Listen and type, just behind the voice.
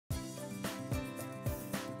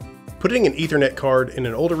Putting an Ethernet card in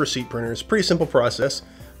an older receipt printer is a pretty simple process.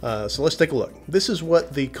 So let's take a look. This is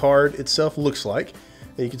what the card itself looks like.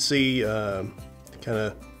 And you can see kind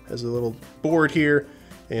of has a little board here,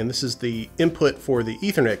 and this is the input for the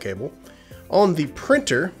Ethernet cable. On the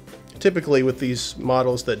printer, typically with these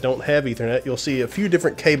models that don't have Ethernet, you'll see a few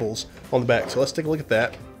different cables on the back. So let's take a look at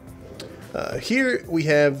that. Here we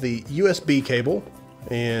have the USB cable,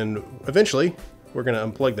 and eventually we're going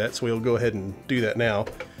to unplug that, so we'll go ahead and do that now.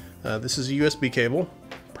 This is a USB cable,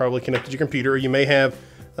 probably connected to your computer, or you may have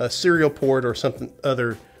a serial port or something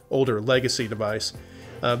other older legacy device.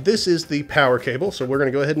 This is the power cable, so we're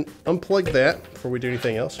going to go ahead and unplug that before we do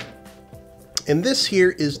anything else. And this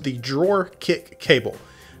here is the drawer kick cable.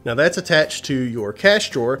 Now that's attached to your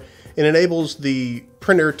cache drawer and enables the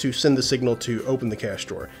printer to send the signal to open the cache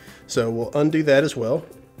drawer. So we'll undo that as well.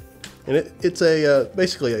 And it's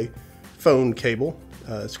basically a phone cable.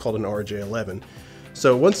 It's called an RJ11.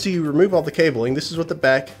 So once you remove all the cabling, this is what the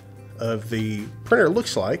back of the printer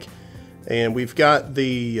looks like. And we've got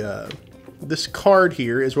the this card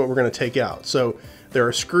here is what we're going to take out. So there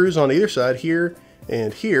are screws on either side here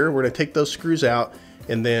and here. We're going to take those screws out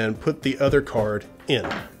and then put the other card in.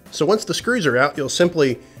 So once the screws are out, you'll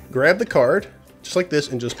simply grab the card just like this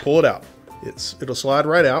and just pull it out. It'll slide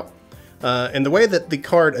right out. And the way that the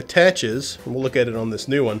card attaches, and we'll look at it on this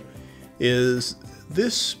new one, is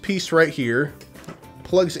this piece right here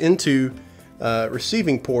plugs into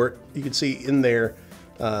receiving port. You can see in there,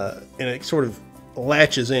 and it sort of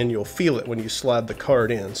latches in. You'll feel it when you slide the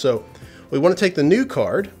card in. So we want to take the new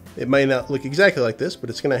card. It may not look exactly like this, but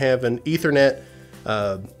it's going to have an Ethernet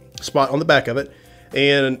spot on the back of it,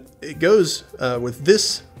 and it goes with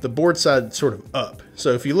this, the board side sort of up.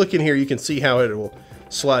 So if you look in here, you can see how it will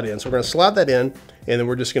slide in. So we're going to slide that in, and then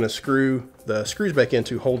we're just going to screw the screws back in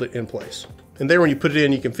to hold it in place. And there, when you put it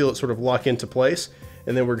in, you can feel it sort of lock into place.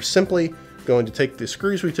 And then we're simply going to take the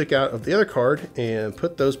screws we took out of the other card and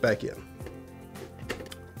put those back in.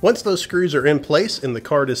 Once those screws are in place and the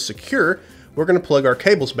card is secure, we're going to plug our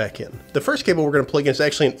cables back in. The first cable we're going to plug in is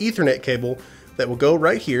actually an Ethernet cable that will go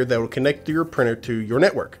right here, that will connect your printer to your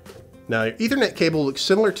network. Now, your Ethernet cable looks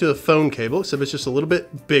similar to a phone cable, except it's just a little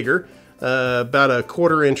bit bigger, about a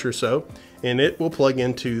 1/4 inch or so, and it will plug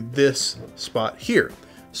into this spot here.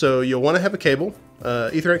 So you'll want to have a cable,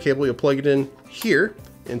 Ethernet cable. You'll plug it in here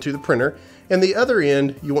into the printer, and the other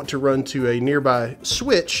end you want to run to a nearby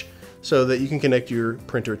switch so that you can connect your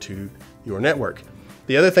printer to your network.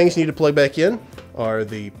 The other things you need to plug back in are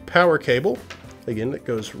the power cable. Again, it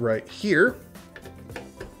goes right here.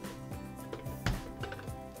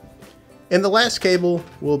 And the last cable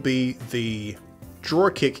will be the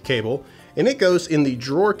drawer kick cable, and it goes in the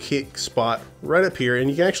drawer kick spot right up here. And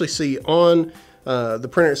you can actually see on the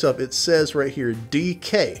printer itself, it says right here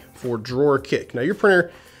DK for drawer kick. Now your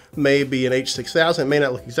printer may be an H6000, it may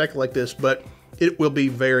not look exactly like this, but it will be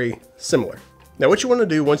very similar. Now what you want to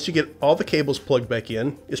do once you get all the cables plugged back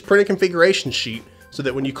in is print a configuration sheet, so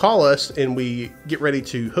that when you call us and we get ready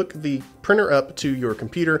to hook the printer up to your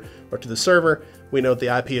computer or to the server, we know what the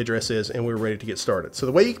IP address is and we're ready to get started. So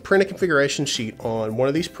the way you print a configuration sheet on one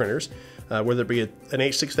of these printers, whether it be an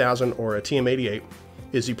H6000 or a TM88,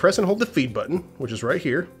 is you press and hold the feed button, which is right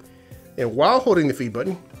here, and while holding the feed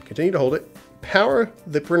button, continue to hold it, power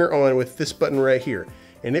the printer on with this button right here,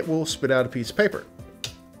 and it will spit out a piece of paper.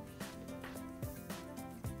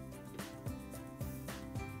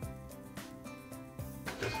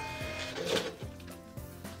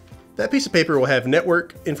 That piece of paper will have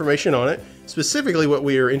network information on it. Specifically, what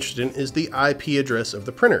we are interested in is the IP address of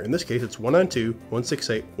the printer. In this case, it's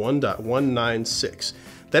 192.168.1.196.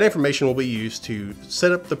 That information will be used to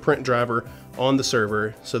set up the print driver on the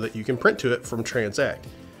server so that you can print to it from Transact.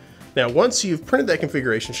 Now, once you've printed that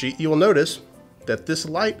configuration sheet, you will notice that this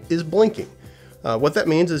light is blinking. What that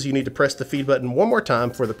means is you need to press the feed button one more time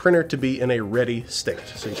for the printer to be in a ready state.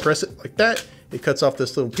 So you press it like that, it cuts off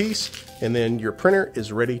this little piece, and then your printer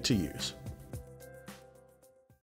is ready to use.